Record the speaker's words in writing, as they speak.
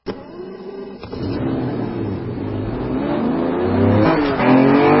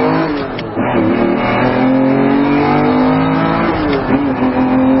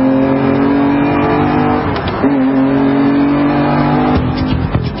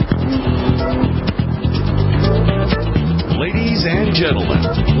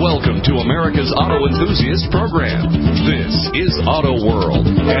Welcome to America's Auto Enthusiast program. This is Auto World.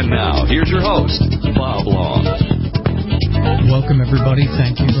 And now, here's your host, Bob Long. Welcome, everybody.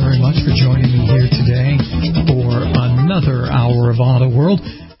 Thank you very much for joining me here today for another hour of Auto World.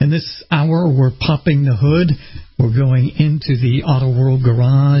 In this hour, we're popping the hood. We're going into the Auto World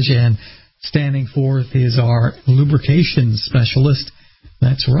garage, and standing forth is our lubrication specialist.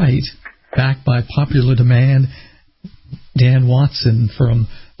 That's right. Backed by popular demand, Dan Watson from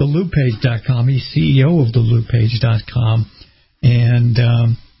the LubePage.com. He's CEO of the LubePage.com. And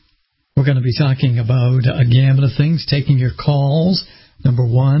we're going to be talking about a gamut of things, taking your calls. Number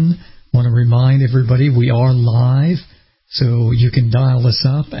one, I want to remind everybody we are live, so you can dial us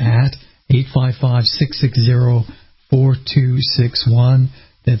up at 855-660-4261.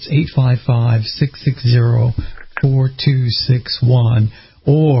 That's 855-660-4261.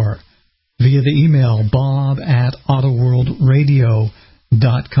 Or via the email,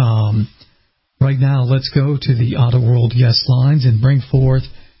 bob@autoworldradio.com. Right now, let's go to the Auto World guest lines and bring forth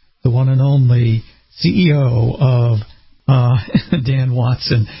the one and only CEO of Dan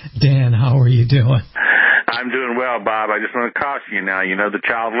Watson. Dan, how are you doing? I'm doing well, Bob. I just want to caution you now. You know the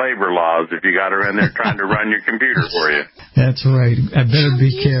child labor laws if you got her in there trying to run your computer for you. That's right. I better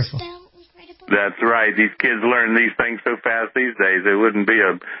be careful. That's right. These kids learn these things so fast these days. It wouldn't be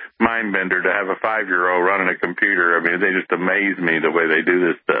a mind bender to have a 5-year-old running a computer. I mean, they just amaze me the way they do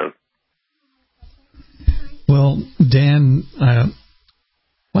this stuff. Well, Dan,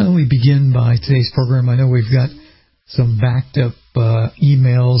 why don't we begin by today's program? I know we've got some backed up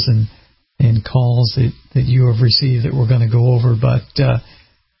emails and calls that you have received that we're going to go over, but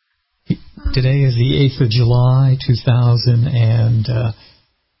today is the 8th of July,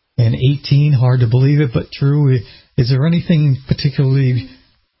 2018. Hard to believe it, but true. Is there anything particularly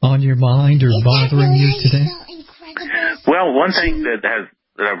on your mind or bothering you today? Well, one thing that I've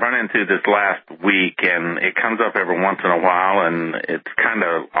run into this last week, and it comes up every once in a while, and it's kind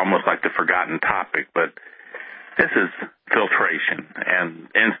of almost like the forgotten topic, but this is filtration, and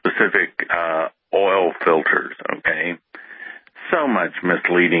in specific, oil filters, okay? So much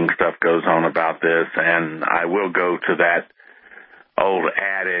misleading stuff goes on about this, and I will go to that old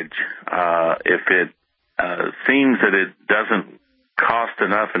adage, if it seems that it doesn't cost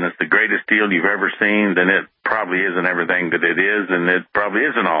enough and it's the greatest deal you've ever seen, then it probably isn't everything that it is, and it probably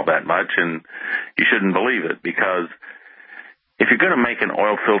isn't all that much, and you shouldn't believe it, because if you're going to make an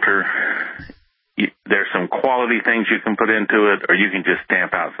oil filter, there's some quality things you can put into it, or you can just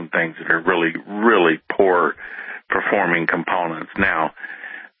stamp out some things that are really, really poor performing components. Now,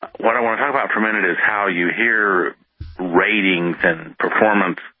 what I want to talk about for a minute is how you hear ratings and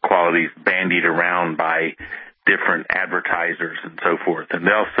performance qualities bandied around by different advertisers and so forth. And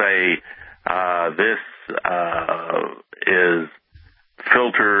they'll say, this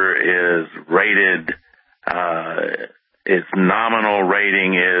filter is rated, its nominal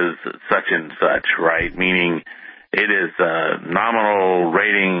rating is such and such, right? Meaning it is a nominal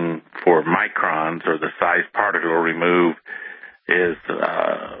rating for microns, or the size particle removed is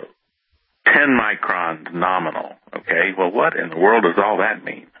 10 microns nominal, okay? Well, what in the world does all that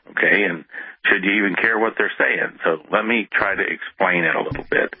mean, okay? And should you even care what they're saying? So let me try to explain it a little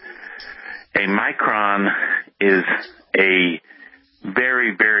bit. A micron is a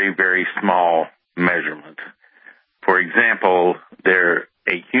very, very, very small measurement. For example,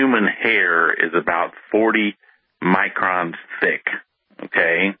 a human hair is about 40 microns thick,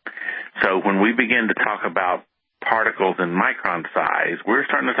 okay? So when we begin to talk about particles in micron size, we're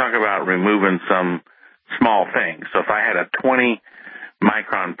starting to talk about removing some small things. So if I had a 20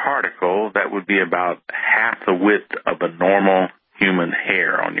 micron particle, that would be about half the width of a normal human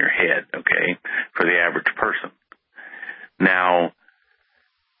hair on your head, okay, for the average person. Now,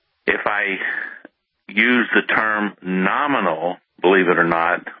 if I use the term nominal, believe it or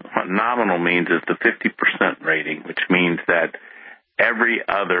not, what nominal means is the 50% rating, which means that every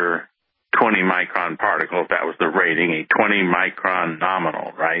other 20 micron particle, if that was the rating, a 20 micron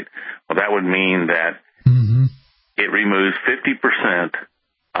nominal, right? Well, that would mean that it removes 50%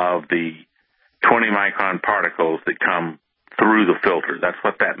 of the 20 micron particles that come through the filter. That's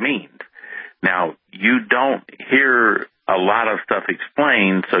what that means. Now, you don't hear a lot of stuff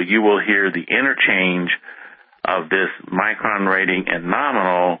explained, so you will hear the interchange of this micron rating and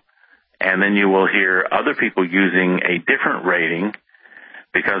nominal, and then you will hear other people using a different rating,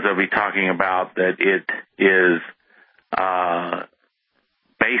 because they'll be talking about that it is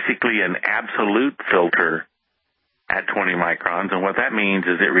basically an absolute filter at 20 microns, and what that means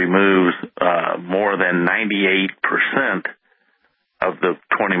is it removes more than 98% of the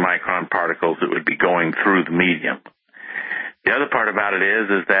 20 micron particles that would be going through the medium. The other part about it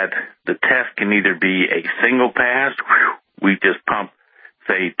is that the test can either be a single pass. We just pump,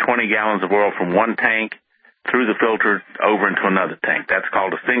 say, 20 gallons of oil from one tank through the filter over into another tank. That's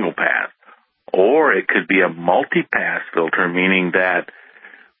called a single pass. Or it could be a multi-pass filter, meaning that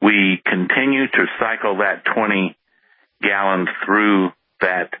we continue to cycle that 20 gallons through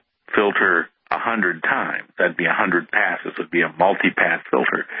that filter 100 times. That'd be 100 passes. It would be a multi-pass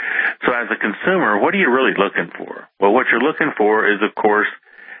filter. So as a consumer, what are you really looking for? Well, what you're looking for is, of course,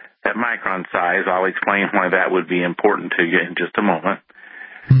 that micron size. I'll explain why that would be important to you in just a moment.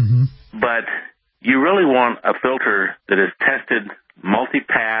 Mm-hmm. But you really want a filter that is tested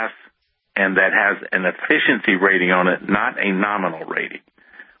multi-pass and that has an efficiency rating on it, not a nominal rating.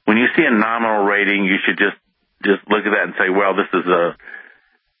 When you see a nominal rating, you should just look at that and say, well, this is a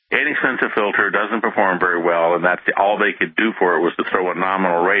inexpensive filter, doesn't perform very well, and that's all they could do for it was to throw a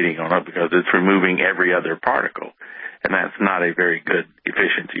nominal rating on it because it's removing every other particle. And that's not a very good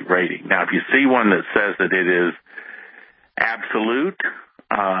efficiency rating. Now, if you see one that says that it is absolute,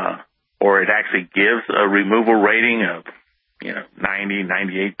 or it actually gives a removal rating of, 90,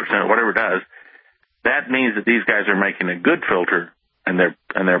 98%, whatever it does, that means that these guys are making a good filter, and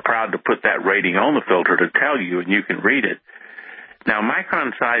they're proud to put that rating on the filter to tell you, and you can read it. Now,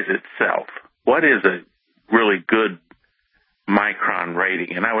 micron size itself, what is a really good micron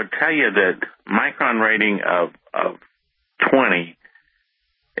rating? And I would tell you that micron rating of 20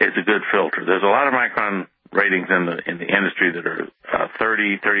 is a good filter. There's a lot of micron ratings in the industry that are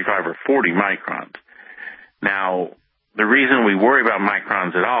 30, 35, or 40 microns. Now, the reason we worry about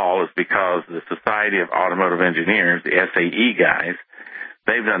microns at all is because the Society of Automotive Engineers, the SAE guys,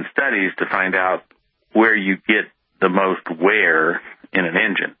 they've done studies to find out where you get the most wear in an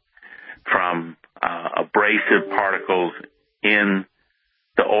engine from abrasive particles in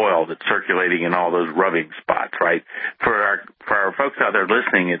the oil that's circulating in all those rubbing spots, right? For our folks out there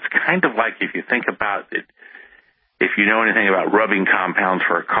listening, it's kind of like if you think about it, if you know anything about rubbing compounds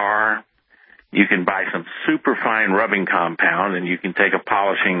for a car, you can buy some super fine rubbing compound and you can take a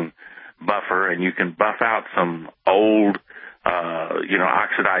polishing buffer and you can buff out some old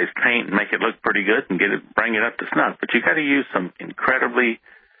oxidized paint and make it look pretty good and bring it up to snuff. But you got to use some incredibly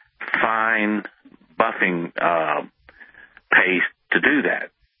fine buffing paste to do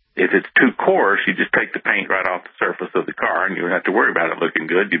that. If it's too coarse, you just take the paint right off the surface of the car and you don't have to worry about it looking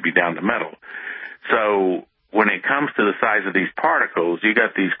good. You'd be down to metal. So when it comes to the size of these particles, you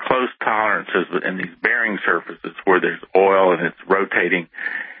got these close tolerances and these bearing surfaces where there's oil and it's rotating.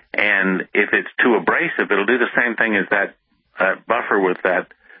 And if it's too abrasive, it'll do the same thing as that buffer with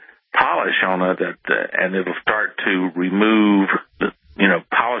that polish on it, and it'll start to remove,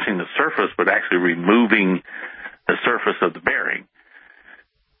 polishing the surface, but actually removing the surface of the bearing.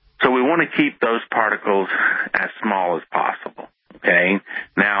 So we want to keep those particles as small as possible, okay?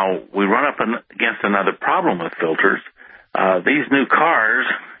 Now, we run up against another problem with filters. These new cars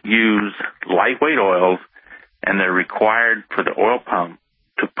use lightweight oils, and they're required for the oil pump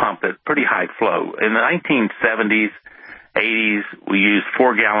to pump at pretty high flow. In the 1970s, 80s, we used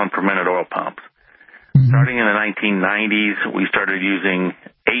 4-gallon per minute oil pumps. Mm-hmm. Starting in the 1990s, we started using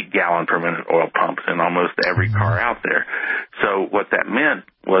 8-gallon per minute oil pumps in almost every car out there. So what that meant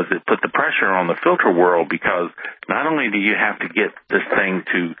was it put the pressure on the filter world because not only do you have to get this thing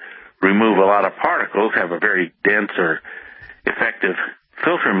to remove a lot of particles, have a very dense or effective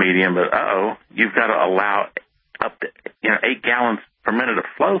filter medium, but you've got to allow up to 8 gallons per minute of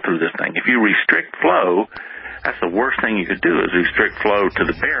flow through this thing. If you restrict flow, that's the worst thing you could do is restrict flow to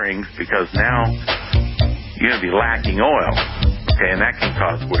the bearings because now you're going to be lacking oil, okay, and that can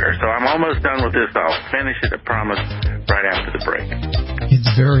cause wear. So I'm almost done with this. I'll finish it, I promise, right after the break.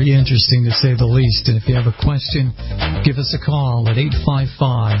 It's very interesting to say the least, and if you have a question, give us a call at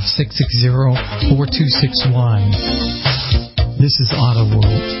 855-660-4261. This is Auto World.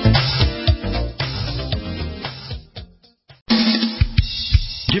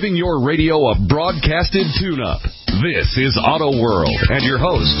 Giving your radio a broadcasted tune-up. This is Auto World and your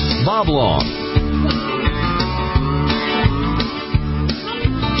host, Bob Long.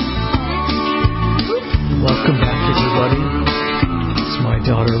 Welcome back, everybody. It's my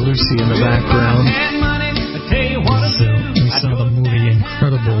daughter Lucy in the background. We saw the movie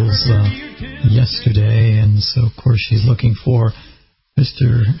Incredibles yesterday, and so, of course, she's looking for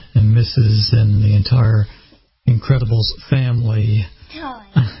Mr. and Mrs. and the entire Incredibles family.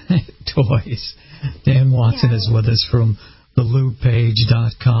 Toys. Dan Watson is with us from the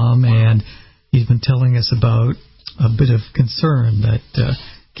LubePage.com, and he's been telling us about a bit of concern that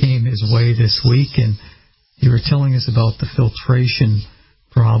came his way this week, and you were telling us about the filtration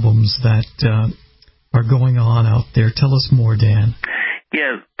problems that are going on out there. Tell us more, Dan.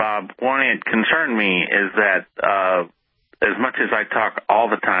 Yes, Bob. One, it concerned me is that as much as I talk all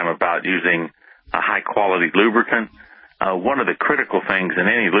the time about using a high-quality lubricant, one of the critical things in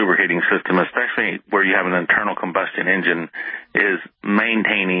any lubricating system, especially where you have an internal combustion engine, is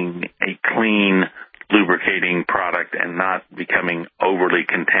maintaining a clean lubricating product and not becoming overly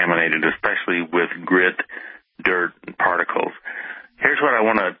contaminated, especially with grit, dirt, and particles. Here's what I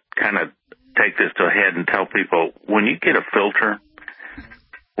want to kind of take this to a head and tell people. When you get a filter,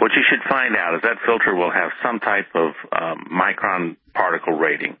 what you should find out is that filter will have some type of micron particle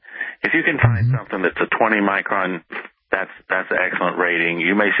rating. If you can find something that's a 20 micron, that's an excellent rating.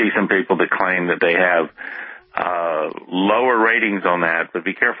 You may see some people that claim that they have lower ratings on that, but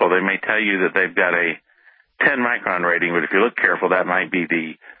be careful. They may tell you that they've got a 10 micron rating, but if you look careful, that might be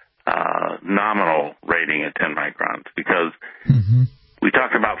the nominal rating at 10 microns, because we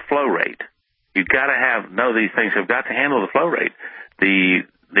talked about flow rate. You've got to know these things have got to handle the flow rate.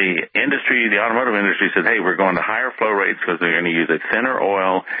 The industry, the automotive industry said, hey, we're going to higher flow rates because they're going to use a thinner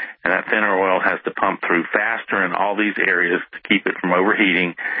oil, and that thinner oil has to pump through faster in all these areas to keep it from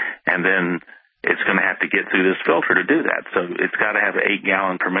overheating, and then it's going to have to get through this filter to do that. So it's got to have 8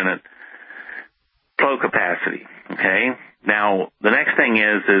 gallon per minute flow capacity, okay? Now, the next thing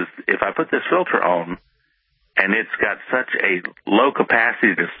is if I put this filter on and it's got such a low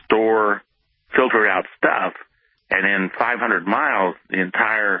capacity to store filtered out stuff, and in 500 miles, the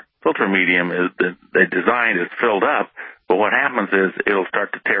entire filter medium they designed is filled up. But what happens is it'll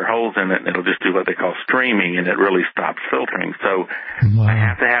start to tear holes in it, and it'll just do what they call streaming, and it really stops filtering. So I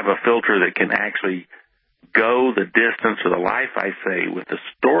have to have a filter that can actually go the distance or the life, I say, with the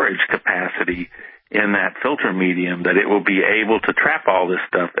storage capacity in that filter medium, that it will be able to trap all this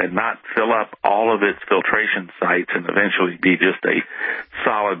stuff and not fill up all of its filtration sites and eventually be just a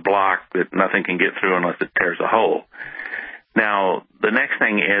solid block that nothing can get through unless it tears a hole. Now, the next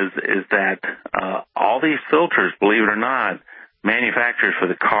thing is that all these filters, believe it or not, manufacturers for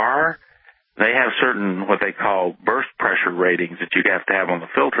the car, they have certain what they call burst pressure ratings that you have to have on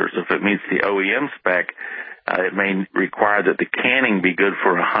the filters. If it meets the OEM spec, it may require that the canning be good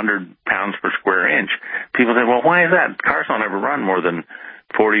for 100 pounds per square inch. People say, well, why is that? Cars don't ever run more than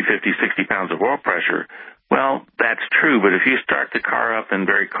 40, 50, 60 pounds of oil pressure. Well, that's true, but if you start the car up in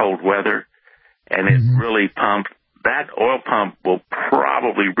very cold weather and it really pumps, that oil pump will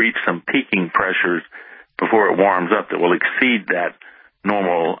probably reach some peaking pressures before it warms up that will exceed that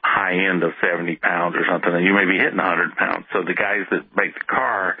normal high end of 70 pounds or something, and you may be hitting 100 pounds. So the guys that make the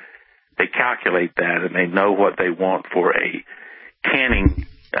car, they calculate that, and they know what they want for a canning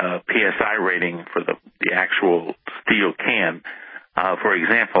PSI rating for the actual steel can. For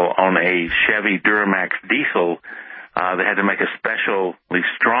example, on a Chevy Duramax diesel, they had to make a specially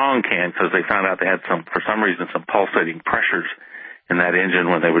strong can because they found out they had for some reason, some pulsating pressures in that engine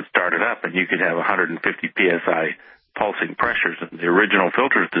when they would start it up, and you could have 150 PSI pulsing pressures. And the original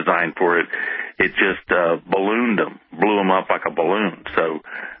filters designed for it, it just ballooned them, blew them up like a balloon. So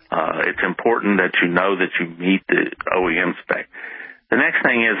it's important that you know that you meet the OEM spec. The next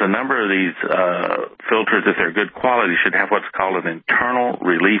thing is a number of these filters, if they're good quality, should have what's called an internal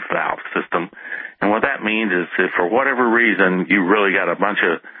relief valve system. And what that means is if for whatever reason you really got a bunch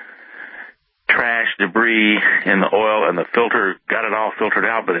of trash, debris in the oil and the filter got it all filtered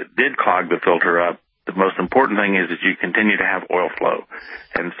out, but it did clog the filter up, the most important thing is that you continue to have oil flow.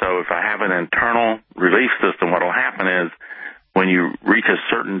 And so if I have an internal relief system, what will happen is when you reach a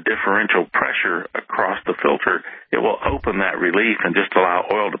certain differential pressure across the filter, it will open that relief and just allow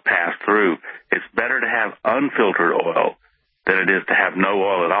oil to pass through. It's better to have unfiltered oil than it is to have no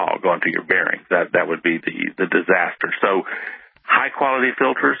oil at all going through your bearings. That would be the disaster. So high-quality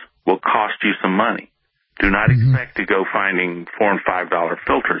filters will cost you some money. Do not expect to go finding $4 and $5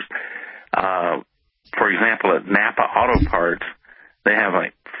 filters. For example, at Napa Auto Parts, they have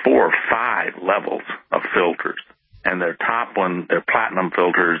like 4 or 5 levels of filters. And their top one, their platinum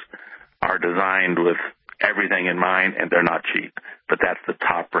filters, are designed with everything in mind, and they're not cheap. But that's the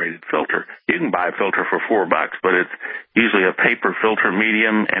top-rated filter. You can buy a filter for $4, but it's usually a paper filter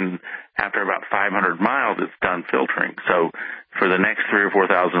medium, and after about 500 miles, it's done filtering. So for the next 3,000 or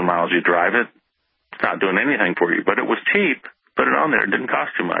 4,000 miles you drive it, it's not doing anything for you. But it was cheap. Put it on there. It didn't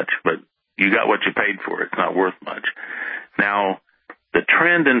cost you much, but you got what you paid for. It's not worth much. Now, the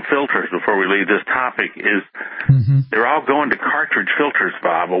trend in filters, before we leave this topic, is they're all going to cartridge filters,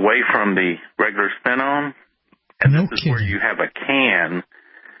 Bob, away from the regular spin-on. And this is where you have a can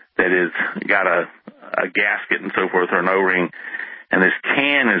that is got a gasket and so forth, or an O-ring, and this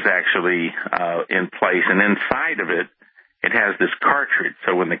can is actually in place, and inside of it, it has this cartridge.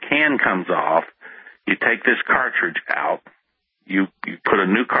 So when the can comes off, you take this cartridge out, you put a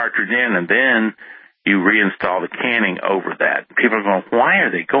new cartridge in, and then you reinstall the canning over that. People are going, why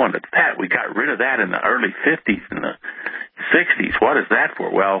are they going to that? We got rid of that in the early 50s and the 60s. What is that for?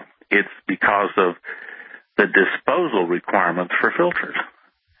 Well, it's because of the disposal requirements for filters.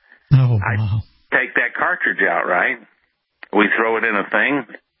 Oh, wow. I take that cartridge out, right? We throw it in a thing.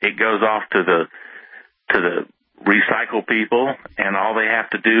 It goes off to the recycle people, and all they have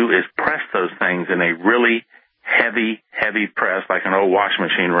to do is press those things in a really heavy press, like an old washing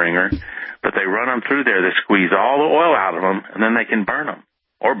machine wringer. But they run them through there. They squeeze all the oil out of them, and then they can burn them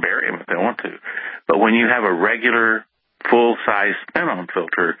or bury them if they want to. But when you have a regular full-size spin-on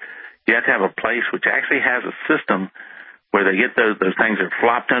filter, you have to have a place which actually has a system where they get those things are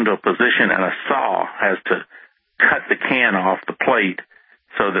flopped into a position, and a saw has to cut the can off the plate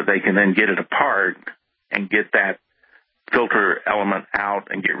so that they can then get it apart and get that filter element out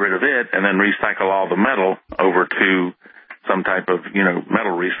and get rid of it, and then recycle all the metal over to some type of,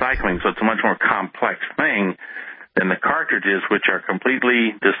 metal recycling. So it's a much more complex thing than the cartridges, which are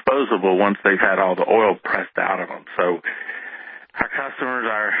completely disposable once they've had all the oil pressed out of them. So our customers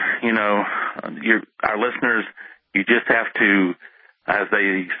are, our listeners, you just have to, as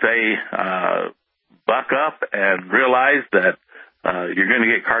they say, buck up and realize that you're going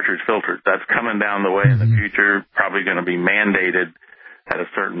to get cartridge filters. That's coming down the way in the future, probably going to be mandated at a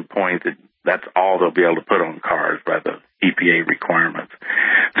certain point. That's all they'll be able to put on cars by the EPA requirements.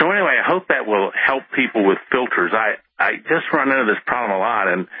 So anyway, I hope that will help people with filters. I just run into this problem a lot,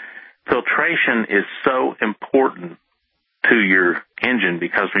 and filtration is so important to your engine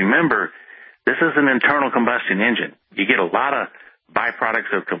because, remember, this is an internal combustion engine. You get a lot of byproducts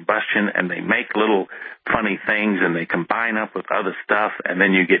of combustion, and they make little funny things, and they combine up with other stuff, and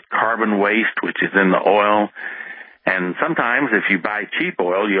then you get carbon waste, which is in the oil. And sometimes if you buy cheap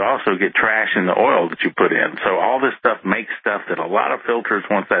oil, you also get trash in the oil that you put in. So all this stuff makes stuff that a lot of filters,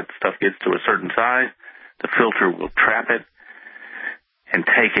 once that stuff gets to a certain size, the filter will trap it and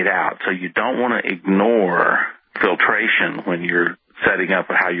take it out. So you don't want to ignore filtration when you're setting up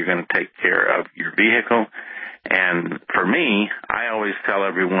how you're going to take care of your vehicle. And for me, I always tell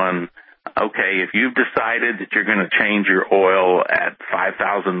everyone, okay, if you've decided that you're going to change your oil at 5,000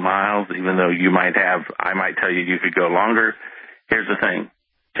 miles, even though I might tell you could go longer, here's the thing.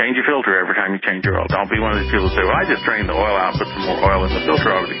 Change your filter every time you change your oil. Don't be one of these people who say, well, I just drained the oil out and put some more oil in the filter.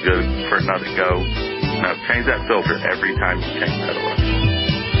 I'll be good for another go. No, change that filter every time you change that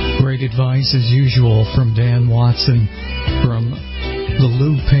oil. Great advice, as usual, from Dan Watson from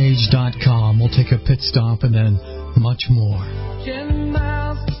thelubepage.com. We'll take a pit stop and then much more. 10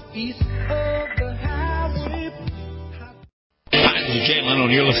 miles east of the highway. Hi, this is Jay Leno,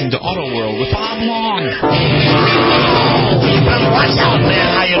 and you're listening to Auto World with Bob Long. Watch out, man,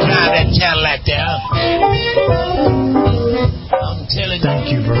 how you drive that Cadillac there. I'm telling you.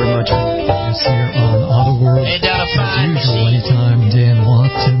 Thank you very much for joining us here on Auto World. Ain't that a As fine usual, machine? anytime Dan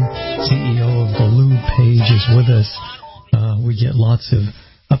Watson, CEO of the Lube Page, is with us, we get lots of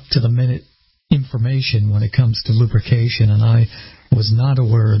up-to-the-minute information when it comes to lubrication, and I was not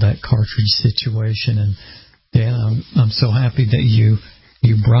aware of that cartridge situation. And Dan, I'm so happy that you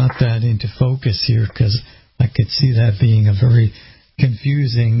brought that into focus here, because I could see that being a very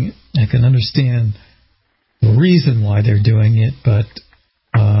confusing. I can understand the reason why they're doing it, but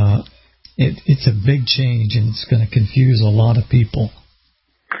it's a big change, and it's going to confuse a lot of people.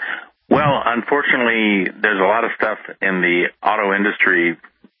 Well, unfortunately, there's a lot of stuff in the auto industry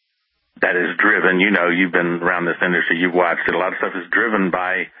that is driven. You've been around this industry, you've watched it. A lot of stuff is driven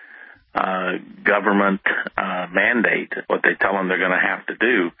by government mandate, what they tell them they're going to have to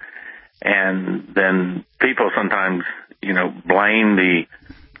do. And then people sometimes, blame the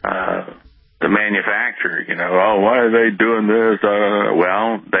manufacturer, oh, why are they doing this?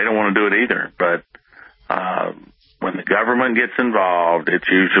 Well, they don't want to do it either. But when the government gets involved, it's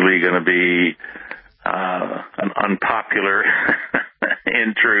usually going to be an unpopular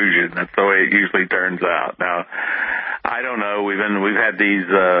intrusion. That's the way it usually turns out. Now, I don't know. We've had these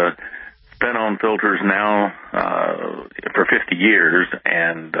spin-on filters now for 50 years,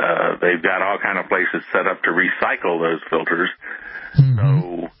 and they've got all kind of places set up to recycle those filters.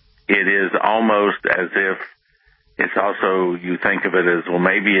 So it is almost as if it's also, you think of it as, well,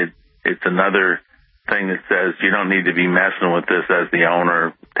 maybe it's another thing that says you don't need to be messing with this as the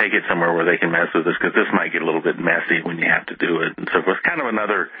owner. Take it somewhere where they can mess with this, because this might get a little bit messy when you have to do it. And so it's kind of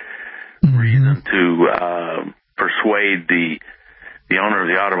another reason to persuade the the owner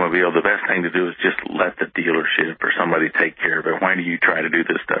of the automobile, the best thing to do is just let the dealership or somebody take care of it. Why do you try to do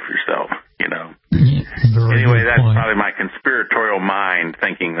this stuff yourself, you know? Anyway, that's probably my conspiratorial mind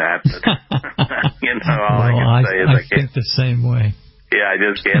thinking that. But, you know, all I can say is I think the same way. Yeah, I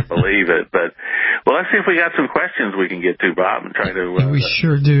just can't believe it. But, well, let's see if we got some questions we can get to, Bob, and try to... we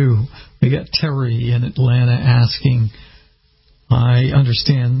sure do. We got Terry in Atlanta asking, I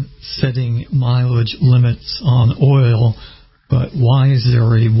understand setting mileage limits on oil, but why is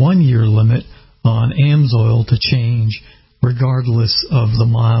there a 1-year limit on AMSOIL to change regardless of the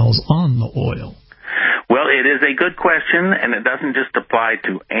miles on the oil? Well, it is a good question, and it doesn't just apply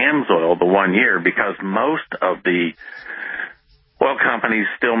to AMSOIL, the 1 year, because most of the oil companies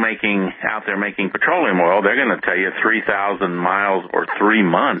still out there making petroleum oil, they're going to tell you 3,000 miles or 3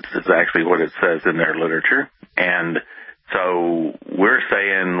 months is actually what it says in their literature. And so we're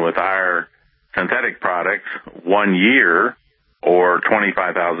saying with our synthetic products, 1 year or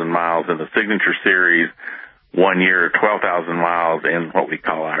 25,000 miles in the Signature Series, 1 year, 12,000 miles in what we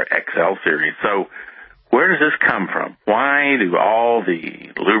call our XL Series. So where does this come from? Why do all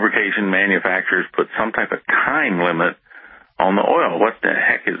the lubrication manufacturers put some type of time limit on the oil? What the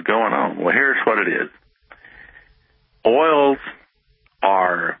heck is going on? Well, here's what it is. Oils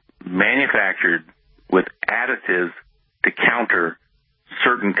are manufactured with additives to counter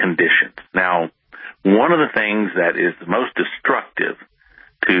certain conditions. Now, one of the things that is the most destructive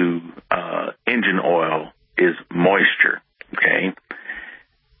to engine oil is moisture, okay?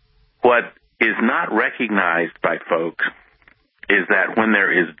 What is not recognized by folks is that when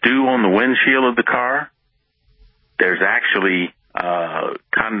there is dew on the windshield of the car, there's actually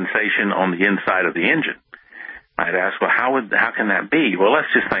condensation on the inside of the engine. I'd ask, well, how can that be? Well,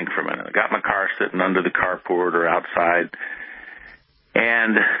 let's just think for a minute. I got my car sitting under the carport or outside,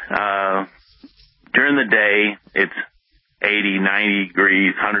 and during the day, it's 80, 90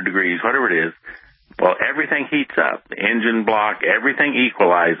 degrees, 100 degrees, whatever it is. Well, everything heats up. The engine block, everything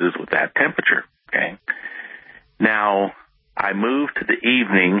equalizes with that temperature, okay? Now, I move to the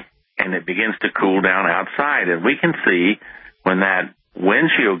evening, and it begins to cool down outside, and we can see when that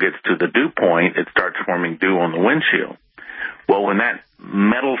windshield gets to the dew point, it starts forming dew on the windshield. Well, when that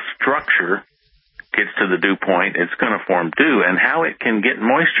metal structure gets to the dew point, it's going to form dew, and how it can get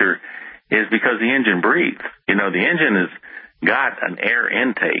moisture is because the engine breathes. You know, the engine has got an air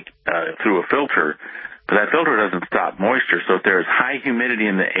intake through a filter, but that filter doesn't stop moisture. So if there's high humidity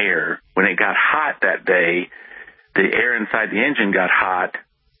in the air, when it got hot that day, the air inside the engine got hot,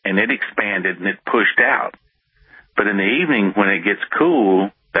 and it expanded and it pushed out. But in the evening, when it gets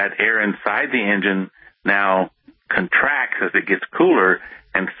cool, that air inside the engine now contracts as it gets cooler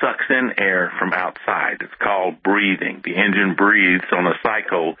and sucks in air from outside. It's called breathing. The engine breathes on a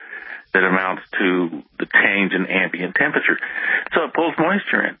cycle that amounts to the change in ambient temperature. So it pulls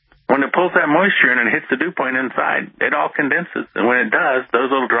moisture in. When it pulls that moisture in and hits the dew point inside, it all condenses. And when it does,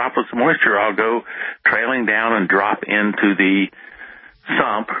 those little droplets of moisture all go trailing down and drop into the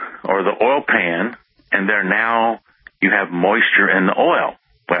sump or the oil pan, and there now you have moisture in the oil.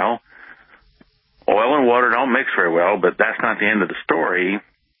 Well, oil and water don't mix very well, but that's not the end of the story.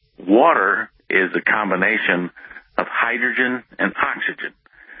 Water is a combination of hydrogen and oxygen.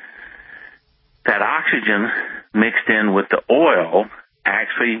 That oxygen mixed in with the oil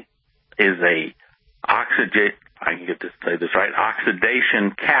actually is oxidation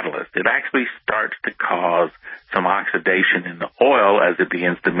catalyst. It actually starts to cause some oxidation in the oil as it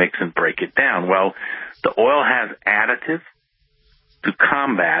begins to mix and break it down. Well, the oil has additives to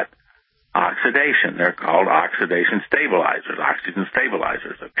combat oxidation. They're called oxidation stabilizers, oxygen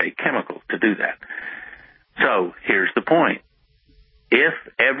stabilizers, okay, chemicals to do that. So here's the point. If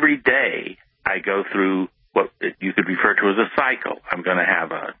every day I go through what you could refer to as a cycle, I'm going to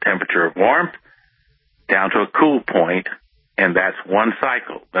have a temperature of warmth down to a cool point, and that's one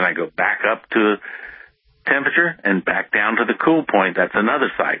cycle. Then I go back up to temperature and back down to the cool point. That's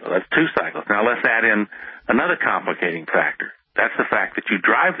another cycle. That's two cycles. Now let's add in another complicating factor. That's the fact that you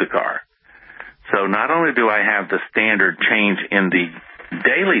drive the car. So not only do I have the standard change in the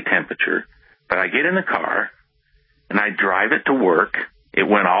daily temperature, but I get in the car and I drive it to work. It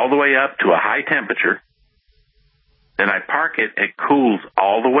went all the way up to a high temperature. Then I park it. It cools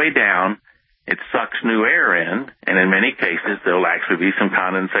all the way down. It sucks new air in, and in many cases, there'll actually be some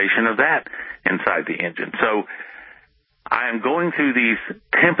condensation of that inside the engine. So I am going through these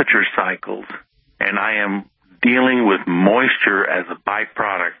temperature cycles, and I am dealing with moisture as a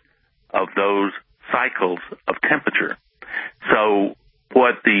byproduct of those cycles of temperature. So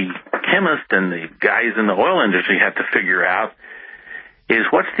what the chemists and the guys in the oil industry have to figure out is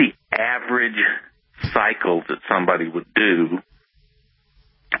what's the average cycles that somebody would do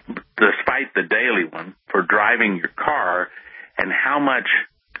despite the daily one, for driving your car, and how much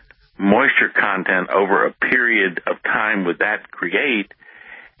moisture content over a period of time would that create,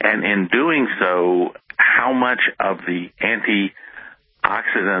 and in doing so, how much of the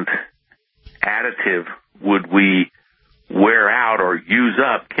antioxidant additive would we wear out or use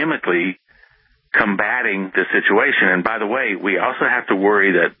up chemically combating the situation. And by the way, we also have to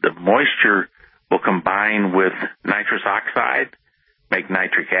worry that the moisture will combine with nitrous oxide, make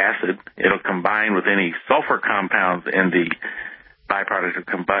nitric acid. It'll combine with any sulfur compounds in the byproduct of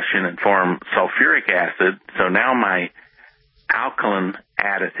combustion and form sulfuric acid. So now my alkaline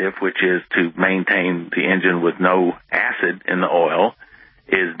additive, which is to maintain the engine with no acid in the oil,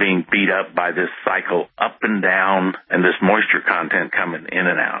 is being beat up by this cycle up and down and this moisture content coming in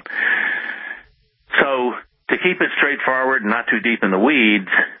and out. So to keep it straightforward and not too deep in the weeds,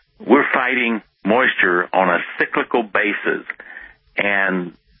 we're fighting moisture on a cyclical basis,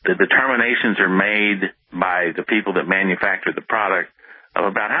 and the determinations are made by the people that manufacture the product of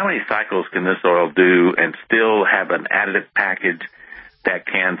about how many cycles can this oil do and still have an additive package that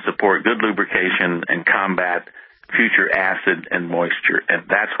can support good lubrication and combat future acid and moisture. And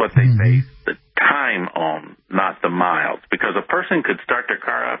that's what they base the time on, not the miles. Because a person could start their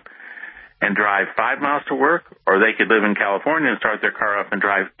car up and drive 5 miles to work, or they could live in California and start their car up and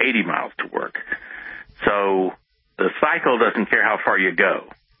drive 80 miles to work. So the cycle doesn't care how far you go.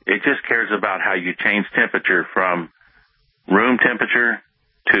 It just cares about how you change temperature from room temperature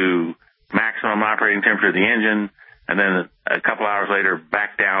to maximum operating temperature of the engine, and then a couple hours later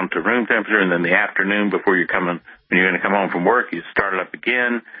back down to room temperature, and then the afternoon before you're going to come home from work, you start it up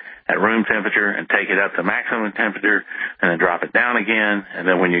again at room temperature and take it up to maximum temperature and then drop it down again. And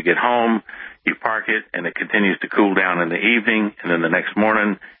then when you get home, you park it and it continues to cool down in the evening. And then the next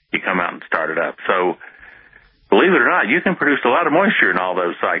morning you come out and start it up. So believe it or not, you can produce a lot of moisture in all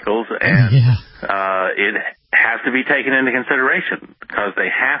those cycles, and it has to be taken into consideration because they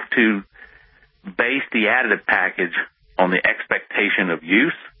have to base the additive package on the expectation of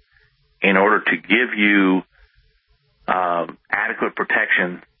use in order to give you adequate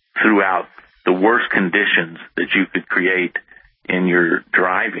protection throughout the worst conditions that you could create in your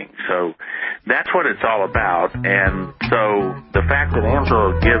driving. So that's what it's all about. And so the fact that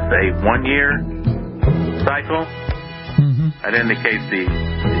AMSOIL gives a 1-year cycle, that indicates the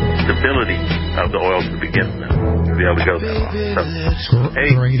stability of the oil to begin with, to be able to go that long. So,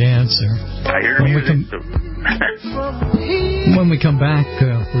 hey, great answer. I hear music. When we come back,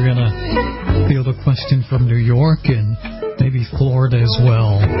 we're going to field a question from New York and maybe Florida as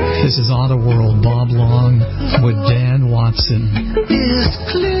well. This is Auto World. Bob Long with Dan Watson.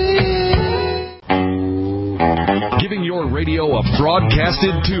 Giving your radio a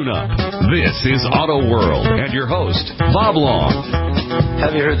broadcasted tune-up. This is Auto World and your host, Bob Long.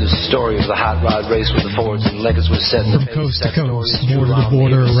 Have you heard the story of the hot rod race with the Fords and Lincolns was set from coast to coast, border to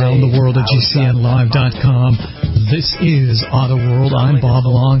border, around the world at GCNlive.com. This is Auto World. I'm Bob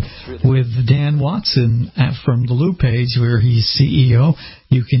Long with Dan Watson from the Lube page, where he's CEO.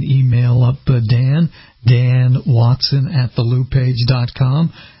 You can email up Dan Watson at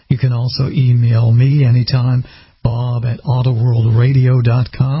thelubepage.com. You can also email me anytime, Bob at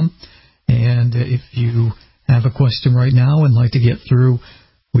autoworldradio.com. And if you have a question right now and like to get through,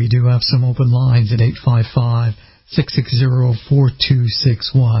 we do have some open lines at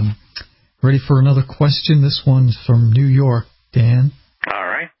 855-660-4261. Ready for another question? This one's from New York, Dan. All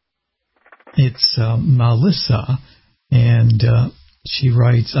right. It's Melissa, and she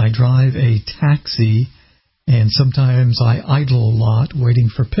writes, I drive a taxi, and sometimes I idle a lot waiting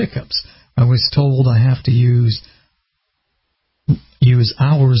for pickups. I was told I have to use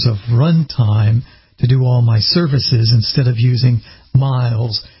hours of run time to do all my services instead of using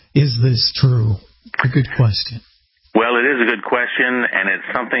miles. Is this true? A good question. Well, it is a good question, and it's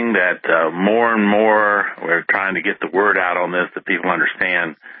something that more and more we're trying to get the word out on this, that people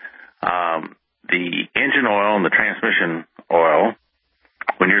understand. The engine oil and the transmission oil,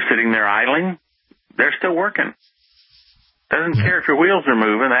 when you're sitting there idling, they're still working. Doesn't care if your wheels are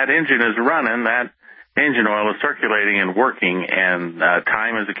moving. That engine is running. That engine oil is circulating and working, and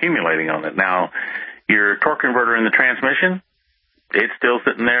time is accumulating on it. Now, your torque converter in the transmission, it's still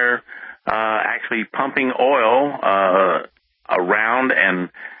sitting there actually pumping oil around and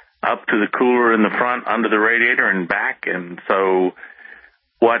up to the cooler in the front, under the radiator and back. And so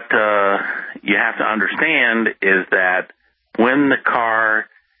what you have to understand is that when the car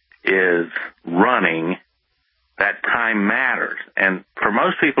is running, that time matters. And for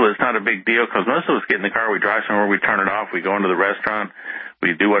most people, it's not a big deal because most of us get in the car, we drive somewhere, we turn it off, we go into the restaurant,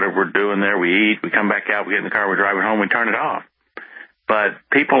 we do whatever we're doing there, we eat, we come back out, we get in the car, we drive it home, we turn it off. But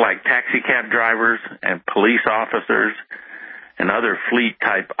people like taxi cab drivers and police officers and other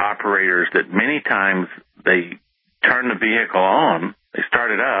fleet-type operators that many times they turn the vehicle on, they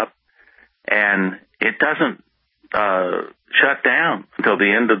start it up, and it doesn't shut down until the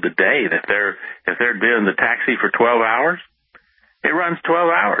end of the day. If they're doing the taxi for 12 hours, it runs 12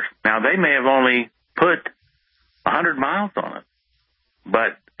 hours. Now, they may have only put 100 miles on it,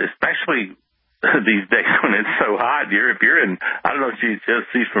 but especially these days when it's so hot, if you're in, I don't know if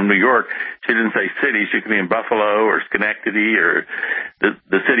she's from New York. She didn't say city. She could be in Buffalo or Schenectady or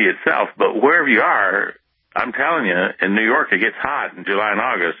the city itself. But wherever you are, I'm telling you, in New York, it gets hot in July and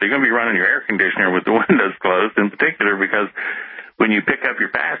August. So you're going to be running your air conditioner with the windows closed in particular, because when you pick up your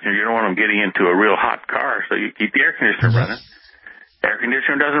passenger, you don't want them getting into a real hot car. So you keep the air conditioner running. Air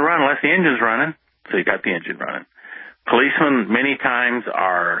conditioner doesn't run unless the engine's running. So you got the engine running. Policemen many times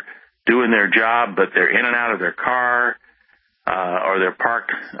are doing their job, but they're in and out of their car, or they're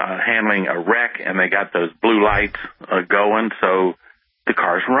parked handling a wreck, and they got those blue lights going, so the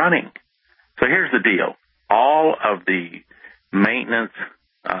car's running. So here's the deal. All of the maintenance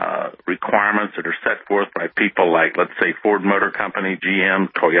requirements that are set forth by people like, let's say, Ford Motor Company,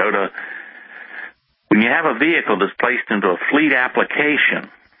 GM, Toyota, when you have a vehicle that's placed into a fleet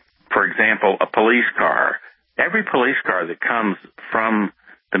application, for example, a police car, every police car that comes from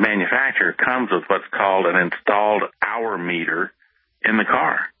the manufacturer comes with what's called an installed hour meter in the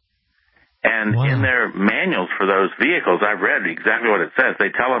car. And in their manuals for those vehicles, I've read exactly what it says. They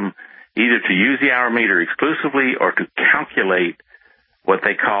tell them either to use the hour meter exclusively or to calculate what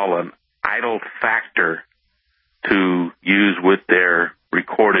they call an idle factor to use with their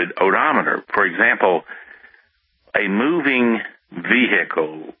recorded odometer. For example, a moving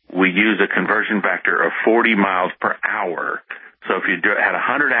vehicle, we use a conversion factor of 40 miles per hour. So if you had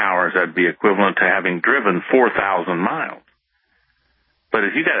 100 hours, that'd be equivalent to having driven 4,000 miles. But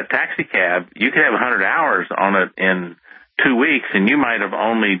if you got a taxi cab, you could have 100 hours on it in 2 weeks, and you might have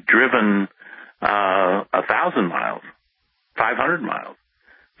only driven 1,000 miles, 500 miles.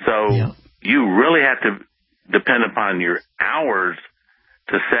 So you really have to depend upon your hours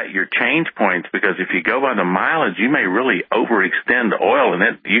to set your change points, because if you go by the mileage, you may really overextend the oil,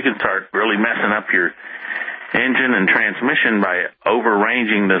 and you can start really messing up your engine and transmission by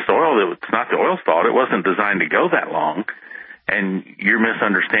overranging this oil. It's not the oil's fault. It wasn't designed to go that long, and you're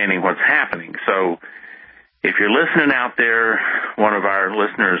misunderstanding what's happening. So if you're listening out there, one of our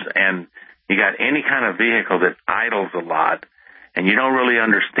listeners, and you got any kind of vehicle that idles a lot, and you don't really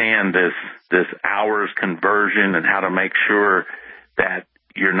understand this hours conversion and how to make sure that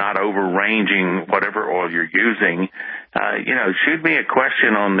you're not overranging whatever oil you're using, shoot me a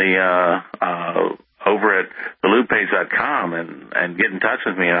question on the over at thelubepage.com and get in touch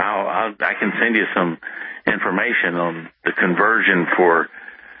with me, and I can send you some information on the conversion for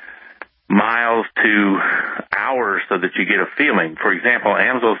miles to hours so that you get a feeling. For example,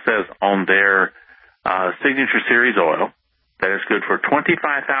 AMSOIL says on their Signature Series oil that it's good for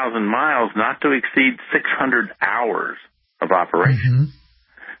 25,000 miles, not to exceed 600 hours of operation. Mm-hmm.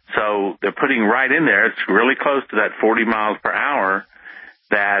 So they're putting right in there, it's really close to that 40 miles per hour,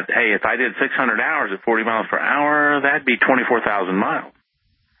 that, hey, if I did 600 hours at 40 miles per hour, that'd be 24,000 miles.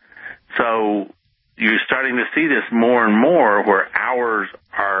 So you're starting to see this more and more, where hours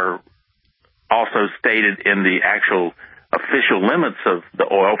are also stated in the actual official limits of the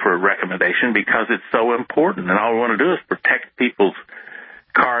oil for recommendation, because it's so important. And all we want to do is protect people's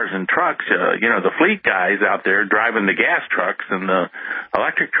cars and trucks. The fleet guys out there driving the gas trucks and the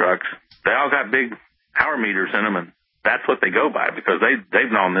electric trucks, they all got big hour meters in them, and that's what they go by, because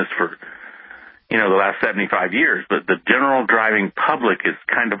they've known this for, the last 75 years. But the general driving public is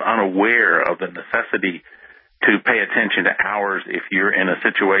kind of unaware of the necessity to pay attention to hours if you're in a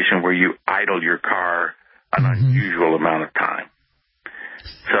situation where you idle your car an unusual amount of time.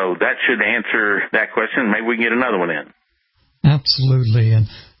 So that should answer that question. Maybe we can get another one in. Absolutely. And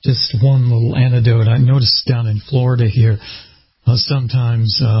just one little anecdote. I noticed down in Florida here,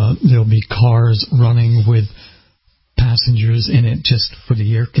 sometimes there'll be cars running with passengers in it just for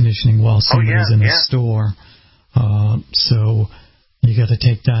the air conditioning while somebody's in a store. So you got to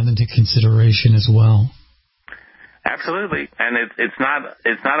take that into consideration as well. Absolutely. And it's not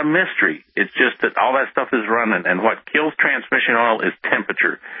a mystery. It's just that all that stuff is running, and what kills transmission oil is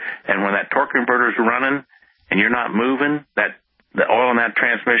temperature. And when that torque converter is running and you're not moving, that the oil in that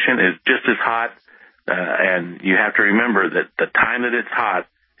transmission is just as hot, and you have to remember that the time that it's hot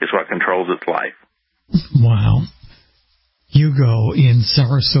is what controls its life. Wow. Hugo in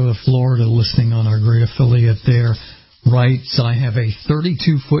Sarasota, Florida, listening on our great affiliate there, writes, I have a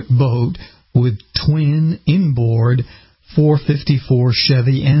 32-foot boat with twin inboard 454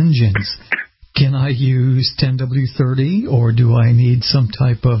 Chevy engines. Can I use 10W30, or do I need some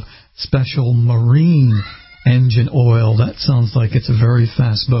type of special marine engine oil? That sounds like it's a very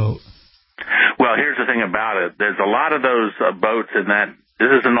fast boat. Well, here's the thing about it. There's a lot of those boats in that.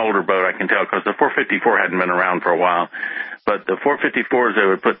 This is an older boat, I can tell, because the 454 hadn't been around for a while. But the 454s, they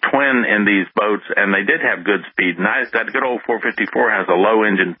would put twin in these boats, and they did have good speed. Nice. That good old 454 has a low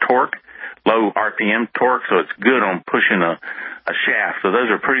engine torque, low RPM torque, so it's good on pushing a shaft. So those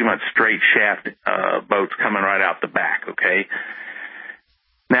are pretty much straight shaft boats coming right out the back, okay?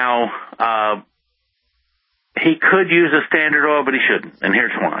 Now, he could use a standard oil, but he shouldn't, and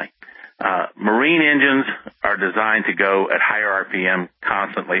here's why. Marine engines are designed to go at higher RPM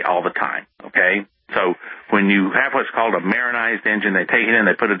constantly all the time, okay? So when you have what's called a marinized engine, they take it in,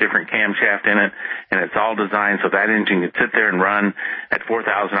 they put a different camshaft in it, and it's all designed so that engine can sit there and run at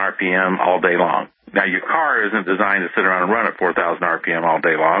 4,000 RPM all day long. Now, your car isn't designed to sit around and run at 4,000 RPM all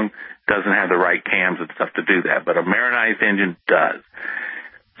day long. It doesn't have the right cams and stuff to do that, but a marinized engine does.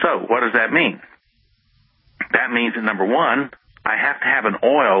 So what does that mean? That means that, number one, I have to have an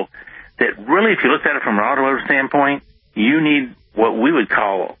oil that really, if you looked at it from an automotive standpoint, you need what we would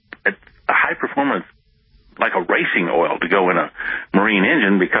call a high performance, like a racing oil, to go in a marine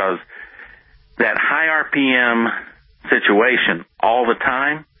engine, because that high RPM situation all the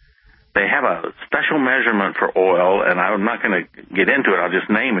time, they have a special measurement for oil, and I'm not going to get into it. I'll just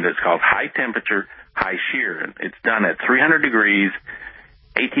name it. It's called high temperature, high shear. And it's done at 300 degrees,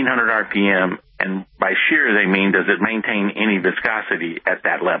 1,800 RPM, and by shear they mean does it maintain any viscosity at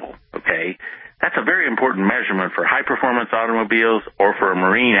that level, okay? That's a very important measurement for high-performance automobiles or for a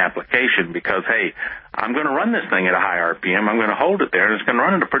marine application, because, hey, I'm going to run this thing at a high RPM, I'm going to hold it there, and it's going to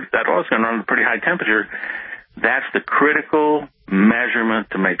run that oil's going to run at a pretty high temperature. That's the critical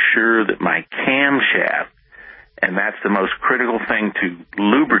measurement to make sure that my camshaft, and that's the most critical thing to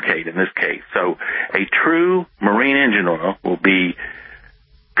lubricate in this case. So a true marine engine oil will be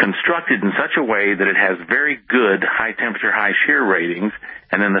constructed in such a way that it has very good high temperature, high shear ratings.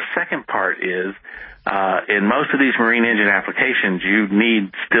 And then the second part is, in most of these marine engine applications, you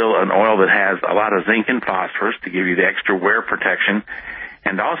need still an oil that has a lot of zinc and phosphorus to give you the extra wear protection.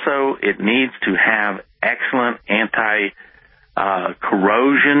 And also it needs to have excellent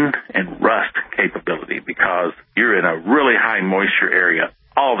anti-corrosion and rust capability, because you're in a really high moisture area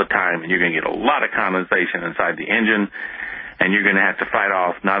all the time, and you're going to get a lot of condensation inside the engine. And you're going to have to fight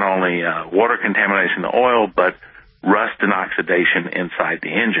off not only water contamination in the oil, but rust and oxidation inside the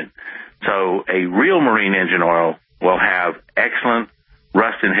engine. So a real marine engine oil will have excellent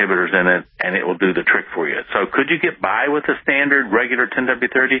rust inhibitors in it, and it will do the trick for you. So could you get by with a standard regular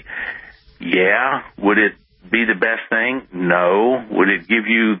 10W30? Yeah. Would it be the best thing? No. Would it give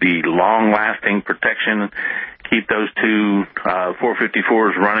you the long-lasting protection, keep those two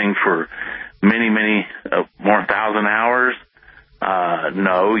 454s running for many more 1,000 hours?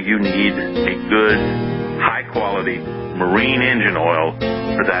 No, you need a good, high-quality marine engine oil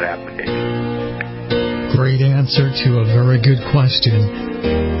for that application. Great answer to a very good question.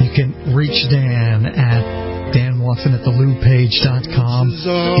 You can reach Dan at danwatson at thelubepage.com.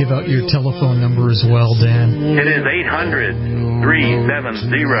 Give out your telephone number as well, Dan. It is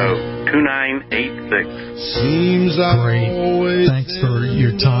 800-370-2986. Great. Thanks for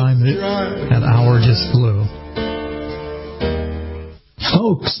your time. That hour just flew.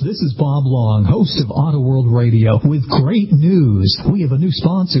 Folks, this is Bob Long, host of Auto World Radio, with great news. We have a new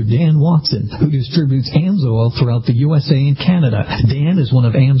sponsor, Dan Watson, who distributes AMSOIL throughout the USA and Canada. Dan is one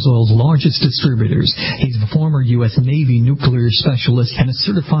of AMSOIL's largest distributors. He's a former U.S. Navy nuclear specialist and a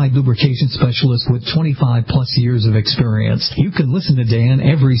certified lubrication specialist with 25-plus years of experience. You can listen to Dan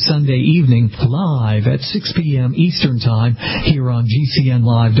every Sunday evening live at 6 p.m. Eastern Time here on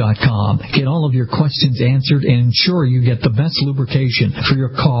GCNlive.com. Get all of your questions answered and ensure you get the best lubrication for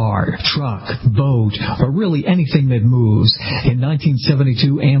your car, truck, boat, or really anything that moves. In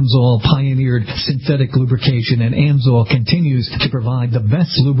 1972, AMSOIL pioneered synthetic lubrication, and AMSOIL continues to provide the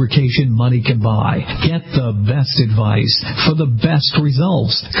best lubrication money can buy. Get the best advice for the best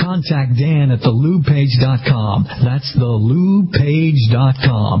results. Contact Dan at thelubepage.com. That's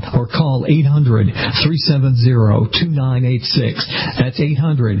thelubepage.com. Or call 800-370-2986. That's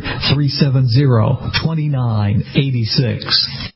 800-370-2986.